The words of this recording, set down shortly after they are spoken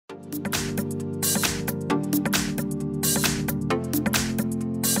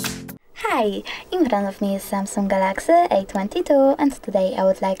Hi! In front of me is Samsung Galaxy A22 and today I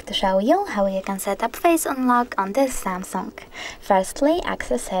would like to show you how you can set up face unlock on this Samsung. Firstly,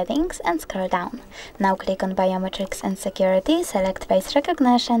 access settings and scroll down. Now click on biometrics and security, select face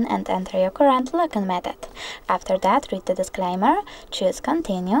recognition and enter your current login method. After that, read the disclaimer, choose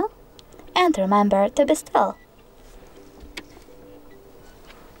continue and remember to be still.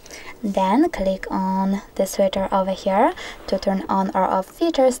 Then click on the switcher over here to turn on or off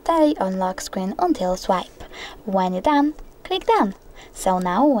features. Stay on lock screen until swipe. When you're done, click done. So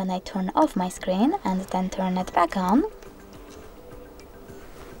now when I turn off my screen and then turn it back on,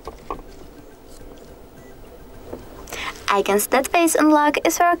 I can see that face unlock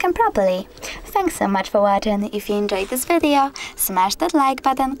is working properly. Thanks so much for watching. If you enjoyed this video, smash that like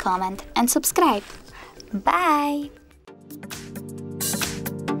button, comment and subscribe. Bye!